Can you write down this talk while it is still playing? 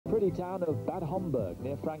woody town of Bad Homburg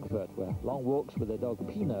near Frankfurt, where long walks with their dog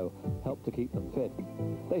Pino help to keep them fit.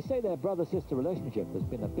 They say their brother-sister relationship has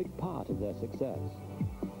been a big part of their success.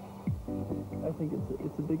 I think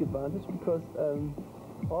it's a big advantage because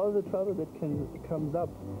all the trouble that comes up,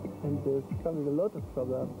 and there's coming a lot of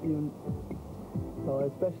trouble up, even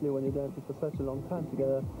especially when you're dancing for such a long time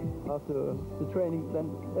together. After the training,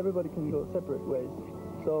 then everybody can go separate ways.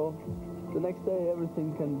 So the next day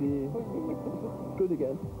everything can be good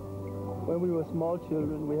again. When we were small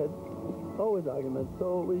children, we had always arguments,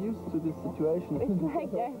 so we're used to this situation. It's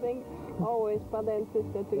like, I think, always brother and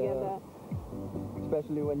sister together. Yeah.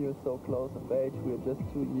 Especially when you're so close of age. We're just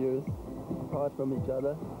 2 years apart from each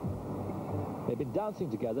other. They've been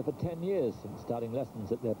dancing together for 10 years since starting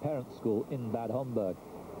lessons at their parents' school in Bad Homburg.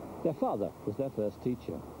 Their father was their first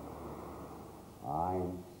teacher.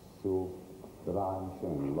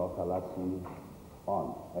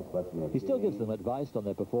 He still gives them advice on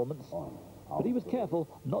their performance, but he was careful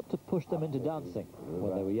not to push them into dancing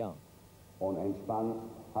when they were young. Und entspannt,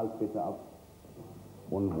 halt bitte ab.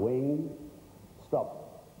 Und wing,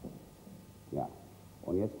 stop. Ja.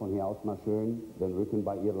 Und jetzt von hier aus mal schön den Rücken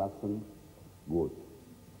bei ihr lassen. Gut.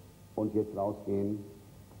 Und jetzt rausgehen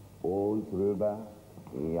und rüber.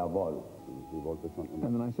 Jawohl.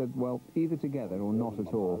 And then I said, well, either together or not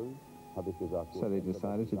at all. So they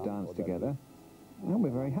decided to dance together. And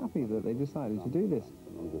we're very happy that they decided to do this.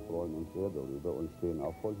 We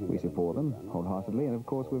support them wholeheartedly, and of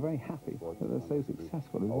course we're very happy that they're so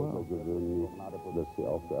successful as well.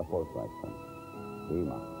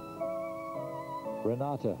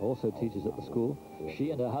 Renata also teaches at the school.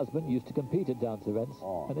 She and her husband used to compete at dance events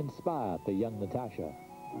and inspired the young Natascha.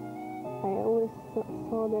 I always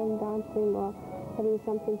saw them dancing or having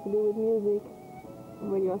something to do with music.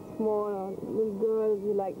 When you're small or little girl,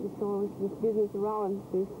 you like this business around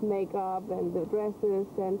this makeup and the dresses,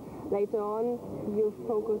 and later on you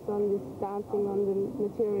focus on this dancing, on the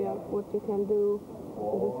material, what you can do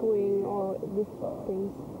with the swing or these things.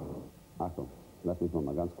 Achtung, lass mich noch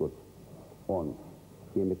mal ganz kurz. Und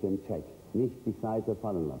hier mit dem Check. Nicht die Seite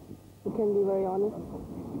fallen lassen. You can be very honest.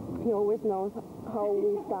 He always knows how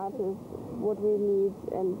we started, what we need,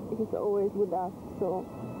 and he's always with us, so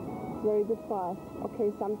it's very good for us.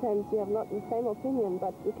 Okay, sometimes you have not the same opinion,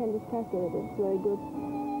 but you can discuss it. It's very good.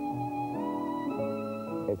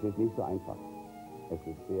 Es ist nicht so einfach. Es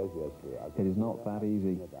ist sehr, sehr schwer. It is not that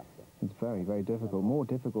easy. It's very, very difficult, more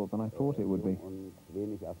difficult than I thought it would be.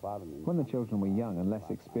 When the children were young and less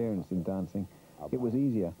experienced in dancing, it was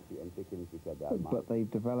easier. But they've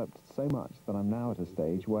developed so much that I'm now at a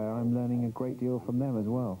stage where I'm learning a great deal from them as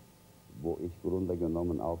well. Wo ich Grunde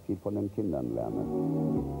genommen auch viel von den Kindern lerne.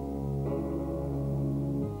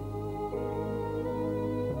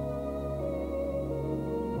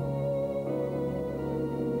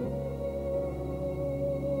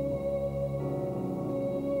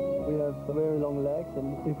 We have very long legs,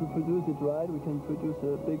 and if we produce it right, we can produce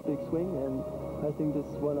a big swing, and I think this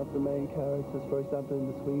is one of the main characters. For example, in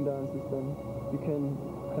the swing dances, then you can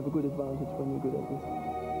have a good advantage when you're good at this.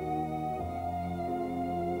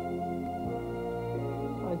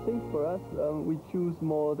 I think for us, we choose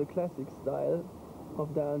more the classic style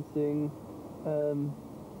of dancing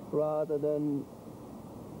rather than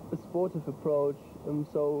a sportive approach.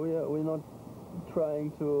 So we're not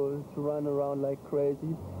trying to run around like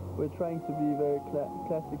crazy. We're trying to be very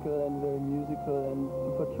classical and very musical and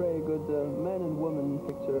to portray a good man and woman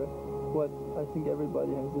picture, what I think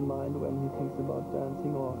everybody has in mind when he thinks about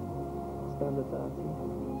dancing or standard dancing.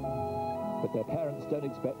 But their parents don't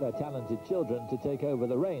expect their talented children to take over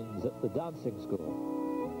the reins at the dancing school.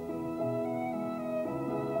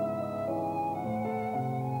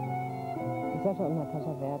 Sascha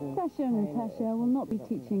and Natascha will not be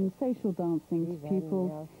teaching social dancing to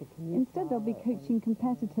pupils. Instead, they'll be coaching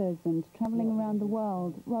competitors and travelling around the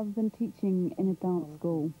world rather than teaching in a dance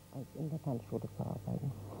school.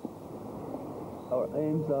 Our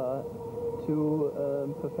aims are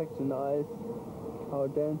to perfectionize our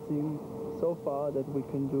dancing so far that we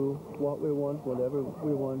can do what we want, whatever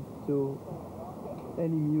we want, to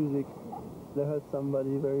any music. I heard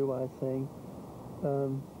somebody very wise saying,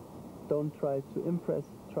 don't try to impress,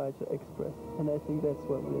 try to express. And I think that's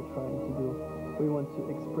what we're trying to do. We want to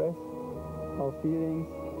express our feelings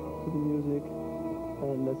to the music,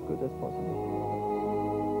 and as good as possible.